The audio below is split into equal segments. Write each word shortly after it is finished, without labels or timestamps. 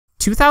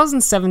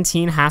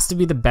2017 has to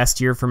be the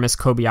best year for Miss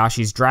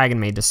Kobayashi's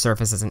Dragon Maid to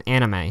surface as an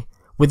anime.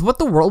 With what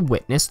the world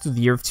witnessed through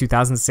the year of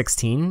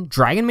 2016,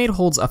 Dragon Maid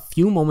holds a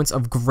few moments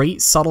of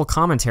great subtle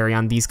commentary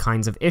on these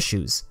kinds of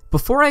issues.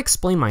 Before I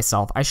explain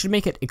myself, I should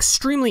make it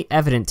extremely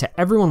evident to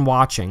everyone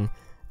watching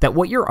that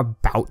what you're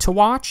about to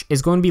watch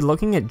is going to be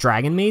looking at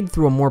Dragon Maid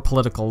through a more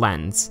political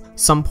lens.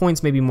 Some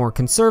points may be more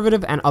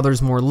conservative and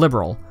others more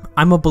liberal.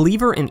 I'm a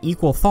believer in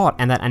equal thought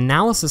and that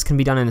analysis can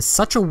be done in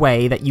such a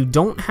way that you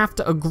don't have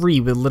to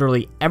agree with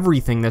literally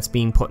everything that's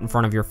being put in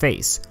front of your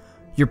face.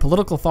 Your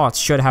political thoughts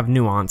should have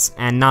nuance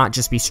and not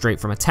just be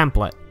straight from a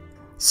template.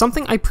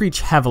 Something I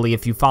preach heavily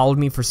if you followed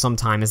me for some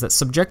time is that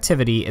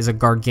subjectivity is a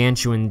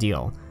gargantuan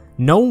deal.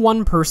 No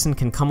one person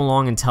can come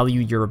along and tell you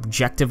you're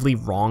objectively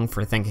wrong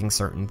for thinking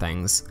certain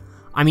things.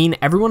 I mean,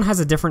 everyone has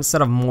a different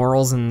set of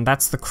morals, and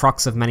that's the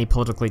crux of many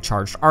politically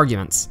charged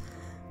arguments.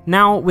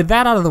 Now, with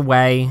that out of the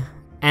way,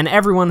 and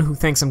everyone who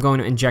thinks I'm going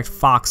to inject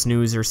Fox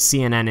News or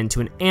CNN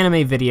into an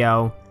anime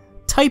video,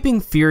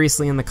 typing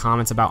furiously in the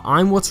comments about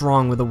I'm what's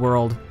wrong with the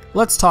world,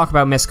 let's talk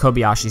about Miss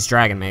Kobayashi's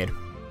Dragon Maid.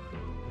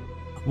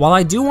 While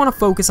I do want to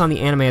focus on the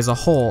anime as a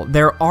whole,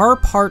 there are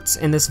parts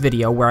in this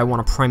video where I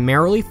want to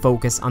primarily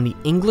focus on the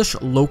English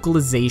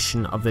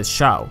localization of this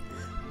show,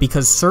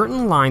 because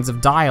certain lines of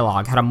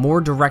dialogue had a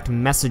more direct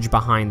message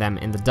behind them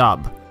in the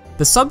dub.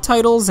 The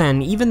subtitles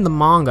and even the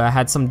manga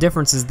had some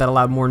differences that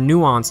allowed more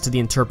nuance to the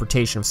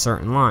interpretation of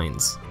certain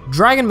lines.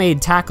 Dragon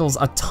Maid tackles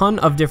a ton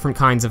of different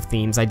kinds of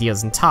themes,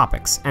 ideas, and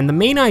topics, and the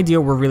main idea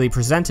we're really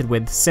presented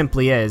with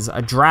simply is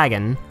a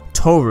dragon,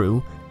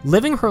 Toru,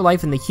 living her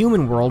life in the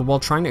human world while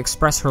trying to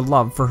express her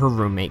love for her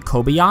roommate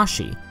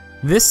Kobayashi.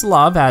 This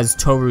love, as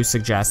Toru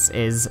suggests,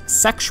 is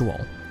sexual,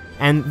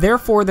 and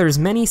therefore there's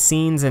many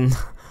scenes, and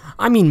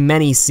I mean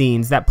many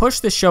scenes, that push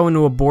the show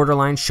into a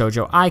borderline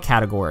shoujo ai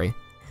category.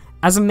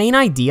 As a main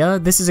idea,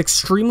 this is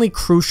extremely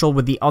crucial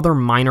with the other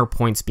minor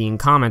points being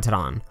commented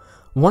on.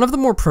 One of the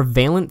more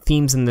prevalent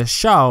themes in this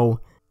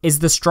show is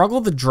the struggle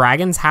the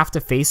dragons have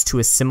to face to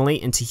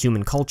assimilate into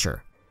human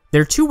culture.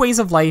 Their two ways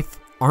of life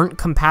aren't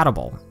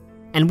compatible,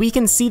 and we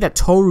can see that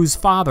Toru's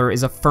father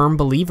is a firm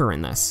believer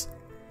in this.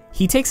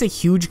 He takes a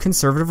huge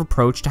conservative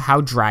approach to how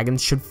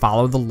dragons should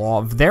follow the law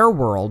of their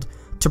world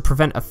to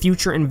prevent a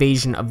future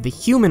invasion of the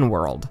human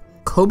world.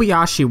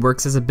 Kobayashi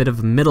works as a bit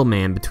of a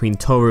middleman between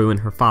Toru and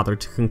her father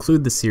to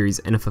conclude the series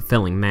in a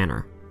fulfilling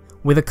manner.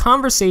 With a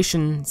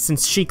conversation,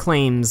 since she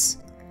claims,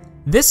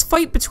 "This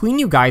fight between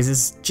you guys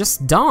is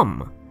just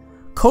dumb."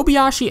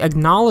 Kobayashi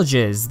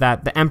acknowledges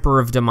that the Emperor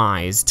of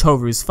Demise,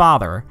 Toru's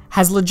father,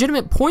 has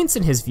legitimate points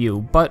in his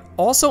view, but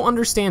also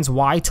understands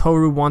why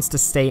Toru wants to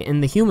stay in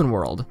the human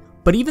world.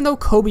 But even though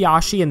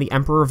Kobayashi and the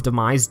Emperor of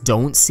Demise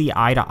don't see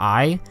eye to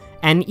eye,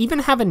 and even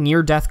have a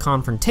near-death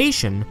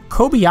confrontation,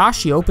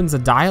 Kobayashi opens a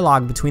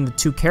dialogue between the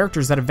two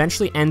characters that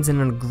eventually ends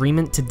in an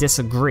agreement to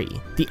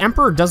disagree. The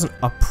Emperor doesn't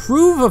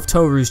approve of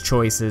Toru's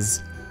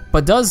choices,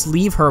 but does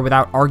leave her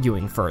without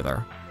arguing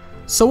further.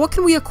 So what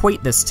can we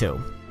equate this to?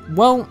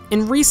 Well,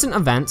 in recent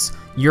events,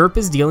 Europe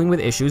is dealing with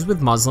issues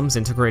with Muslims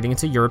integrating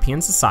into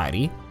European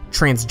society,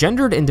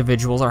 transgendered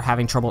individuals are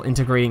having trouble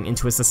integrating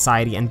into a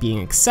society and being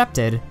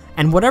accepted,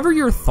 and whatever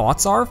your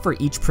thoughts are for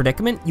each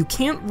predicament, you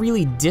can't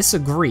really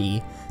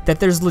disagree that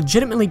there's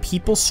legitimately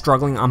people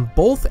struggling on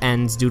both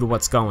ends due to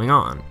what's going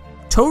on.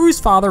 Toru's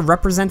father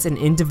represents an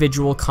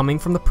individual coming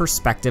from the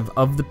perspective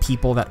of the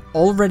people that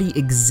already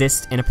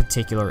exist in a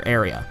particular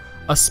area,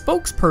 a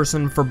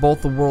spokesperson for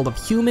both the world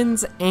of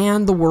humans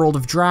and the world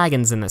of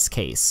dragons in this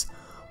case.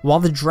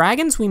 While the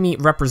dragons we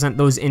meet represent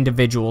those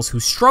individuals who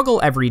struggle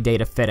every day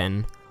to fit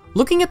in,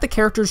 looking at the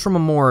characters from a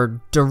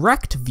more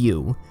direct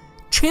view,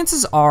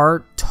 chances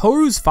are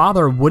Toru's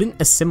father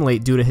wouldn't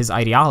assimilate due to his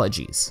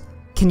ideologies.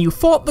 Can you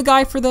fault the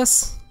guy for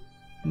this?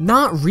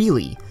 Not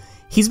really.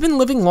 He's been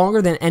living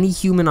longer than any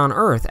human on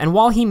Earth, and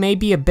while he may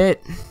be a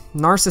bit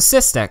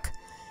narcissistic,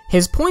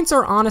 his points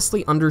are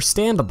honestly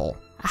understandable.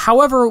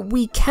 However,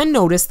 we can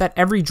notice that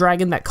every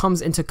dragon that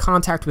comes into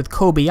contact with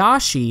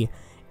Kobayashi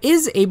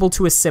is able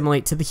to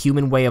assimilate to the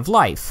human way of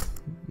life.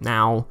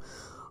 Now,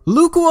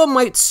 Lukua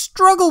might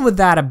struggle with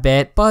that a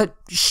bit, but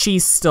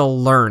she's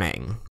still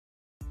learning.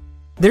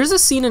 There's a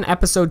scene in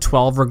episode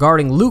 12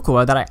 regarding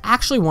Lukua that I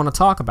actually want to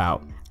talk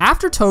about.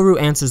 After Toru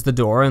answers the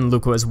door and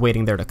Lukua is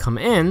waiting there to come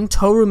in,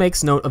 Toru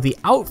makes note of the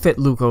outfit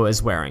Lukua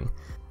is wearing.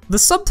 The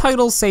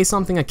subtitles say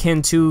something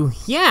akin to,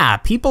 "Yeah,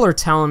 people are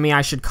telling me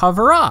I should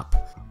cover up,"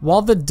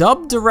 while the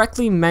dub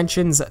directly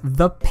mentions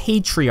the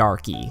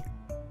patriarchy.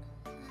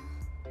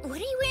 What are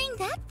you wearing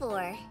that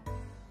for?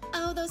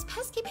 Oh, those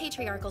pesky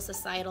patriarchal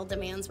societal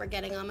demands were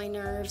getting on my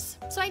nerves,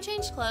 so I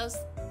changed clothes.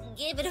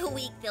 Give it a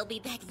week, they'll be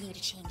begging you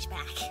to change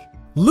back.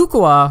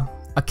 Lukua,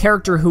 a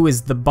character who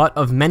is the butt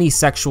of many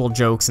sexual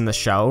jokes in the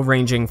show,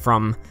 ranging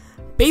from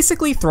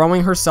basically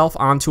throwing herself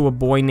onto a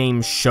boy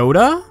named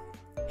Shota,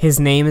 his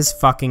name is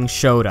fucking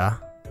Shota,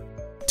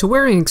 to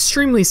wearing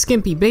extremely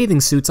skimpy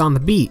bathing suits on the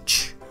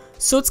beach.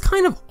 so it's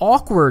kind of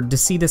awkward to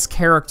see this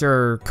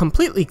character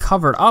completely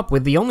covered up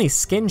with the only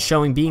skin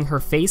showing being her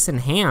face and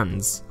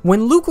hands.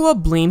 When Lukawa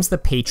blames the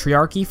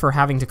patriarchy for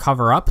having to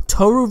cover up,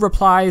 Toru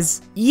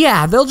replies,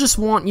 "Yeah, they'll just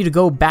want you to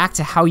go back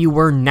to how you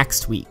were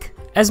next week."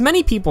 As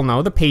many people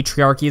know, the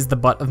patriarchy is the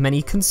butt of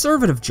many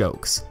conservative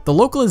jokes. The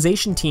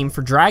localization team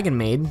for Dragon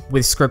Maid,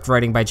 with script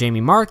writing by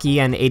Jamie Marchi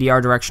and ADR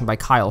direction by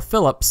Kyle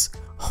Phillips,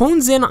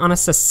 hones in on a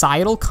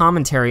societal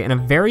commentary in a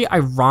very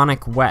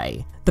ironic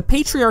way. The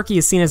patriarchy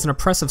is seen as an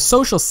oppressive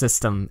social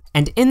system,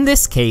 and in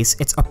this case,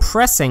 it's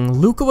oppressing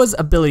Lukawa's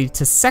ability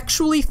to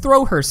sexually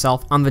throw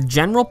herself on the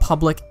general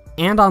public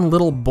and on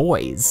little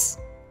boys.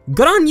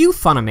 Good on you,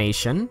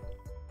 Funimation.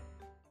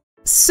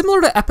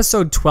 Similar to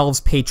episode 12's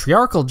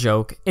patriarchal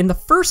joke, in the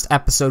first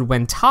episode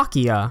when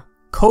Takia,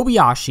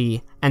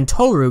 Kobayashi, and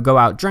Toru go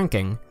out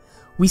drinking,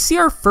 we see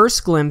our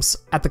first glimpse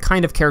at the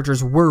kind of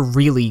characters we're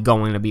really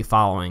going to be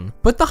following.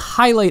 But the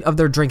highlight of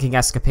their drinking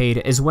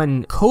escapade is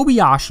when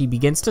Kobayashi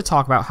begins to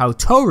talk about how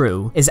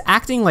Toru is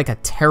acting like a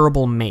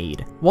terrible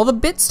maid. While the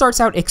bit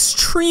starts out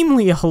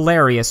extremely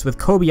hilarious with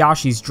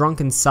Kobayashi's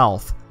drunken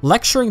self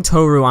lecturing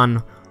Toru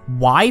on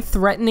why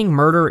threatening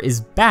murder is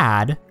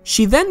bad,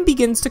 she then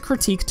begins to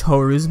critique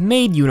Toru's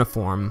maid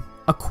uniform,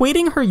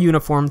 equating her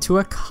uniform to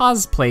a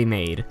cosplay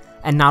maid,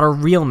 and not a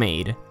real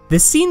maid. The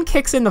scene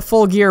kicks into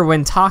full gear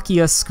when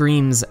Takia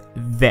screams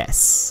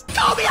this.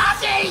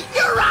 "Kobayashi,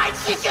 you're right,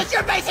 she's just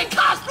your basic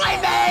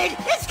cosplay maid!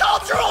 It's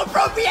cultural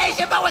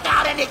appropriation, but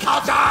without any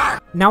culture!"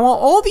 Now, while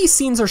all these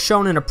scenes are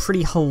shown in a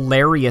pretty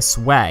hilarious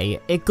way,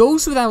 it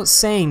goes without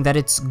saying that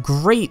it's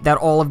great that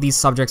all of these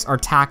subjects are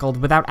tackled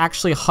without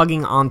actually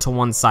hugging onto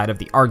one side of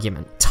the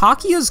argument.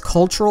 Takia's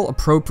cultural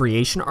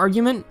appropriation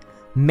argument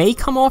may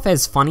come off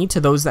as funny to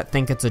those that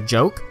think it's a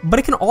joke, but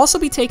it can also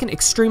be taken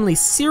extremely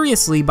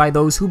seriously by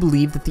those who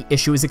believe that the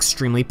issue is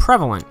extremely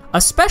prevalent,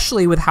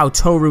 especially with how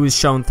Toru is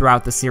shown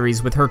throughout the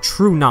series with her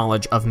true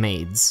knowledge of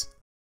maids.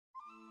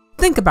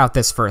 Think about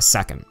this for a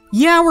second.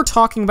 Yeah, we're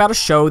talking about a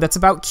show that's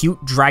about cute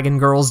dragon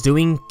girls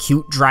doing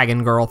cute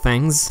dragon girl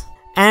things,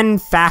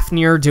 and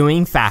Fafnir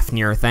doing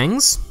Fafnir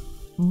things.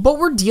 But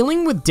we're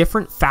dealing with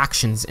different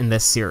factions in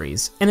this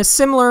series, in a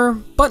similar,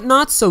 but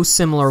not so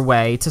similar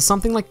way to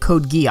something like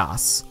Code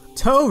Geass.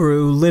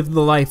 Toru lived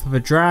the life of a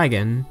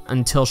dragon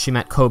until she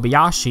met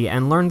Kobayashi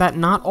and learned that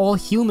not all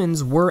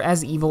humans were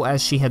as evil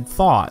as she had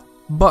thought.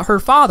 But her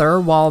father,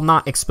 while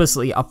not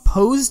explicitly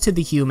opposed to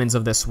the humans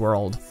of this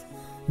world,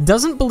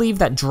 doesn't believe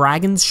that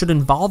dragons should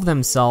involve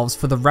themselves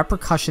for the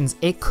repercussions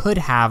it could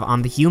have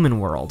on the human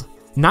world.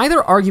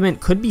 Neither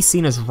argument could be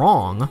seen as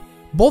wrong.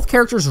 Both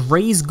characters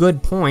raise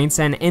good points,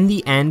 and in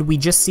the end, we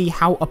just see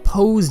how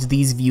opposed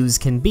these views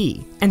can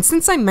be. And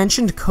since I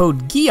mentioned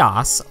Code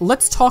Geass,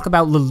 let's talk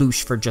about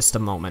Lelouch for just a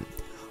moment.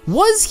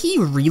 Was he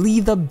really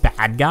the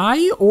bad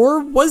guy, or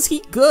was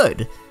he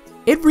good?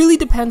 It really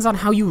depends on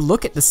how you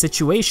look at the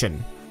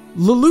situation.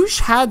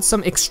 Lelouch had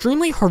some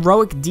extremely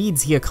heroic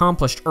deeds he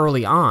accomplished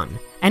early on,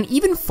 and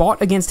even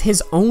fought against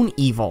his own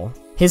evil,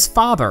 his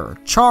father,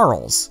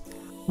 Charles.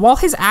 While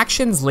his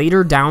actions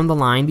later down the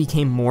line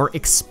became more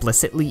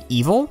explicitly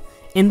evil,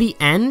 in the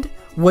end,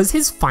 was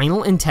his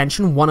final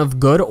intention one of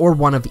good or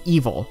one of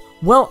evil?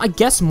 Well, I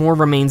guess more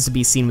remains to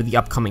be seen with the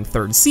upcoming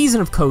third season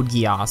of Code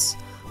Geass,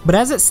 but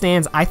as it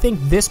stands, I think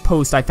this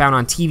post I found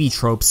on TV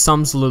Trope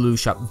sums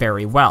Lelouch up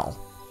very well.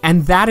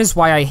 And that is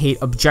why I hate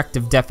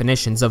objective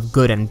definitions of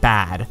good and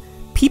bad.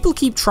 People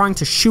keep trying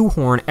to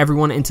shoehorn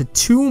everyone into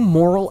two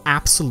moral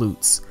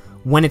absolutes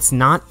when it's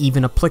not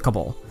even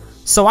applicable.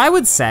 So I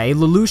would say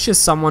Lelouch is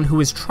someone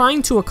who is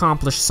trying to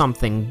accomplish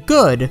something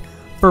good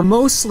for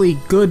mostly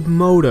good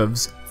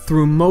motives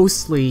through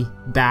mostly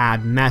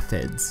bad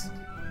methods.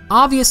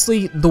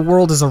 Obviously, the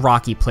world is a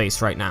rocky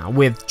place right now,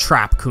 with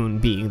Trap-kun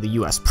being the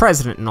US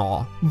president and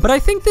all, but I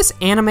think this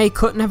anime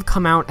couldn't have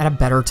come out at a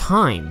better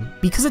time,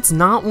 because it's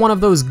not one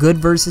of those good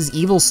versus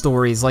evil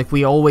stories like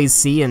we always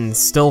see and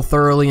still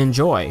thoroughly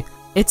enjoy.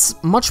 It's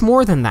much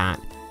more than that.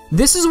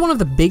 This is one of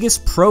the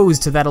biggest pros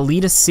to that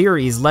elitist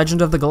series,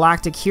 Legend of the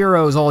Galactic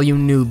Heroes all you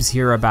noobs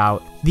hear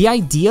about. The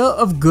idea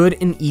of good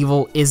and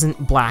evil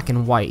isn't black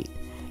and white.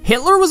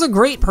 Hitler was a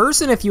great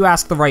person if you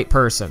ask the right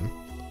person.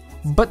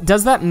 But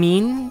does that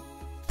mean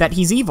that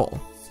he's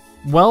evil?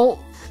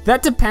 Well,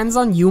 that depends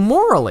on you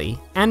morally,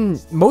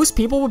 and most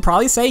people would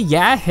probably say,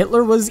 yeah,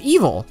 Hitler was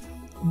evil.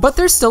 But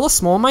there's still a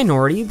small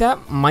minority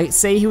that might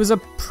say he was a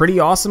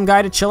pretty awesome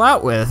guy to chill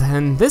out with,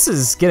 and this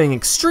is getting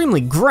extremely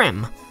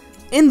grim.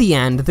 In the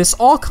end, this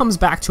all comes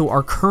back to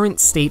our current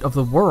state of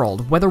the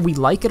world. Whether we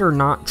like it or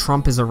not,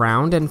 Trump is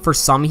around, and for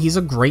some he's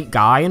a great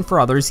guy, and for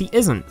others he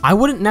isn't. I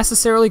wouldn't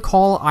necessarily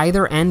call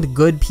either end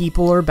good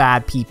people or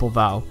bad people,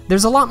 though.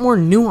 There's a lot more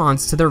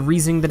nuance to their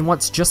reasoning than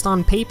what's just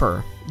on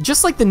paper.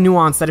 Just like the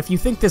nuance that if you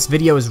think this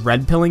video is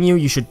red-pilling you,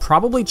 you should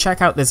probably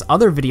check out this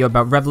other video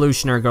about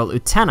Revolutionary Girl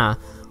Utena,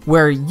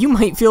 where you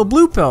might feel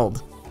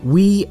blue-pilled.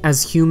 We,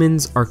 as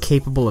humans, are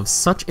capable of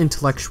such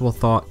intellectual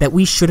thought that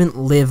we shouldn't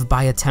live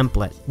by a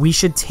template. We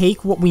should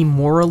take what we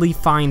morally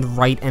find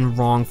right and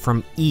wrong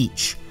from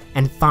each,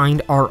 and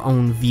find our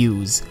own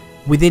views.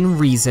 Within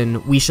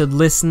reason, we should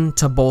listen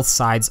to both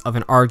sides of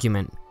an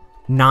argument,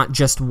 not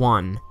just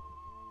one.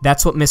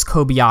 That's what Miss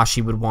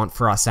Kobayashi would want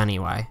for us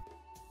anyway.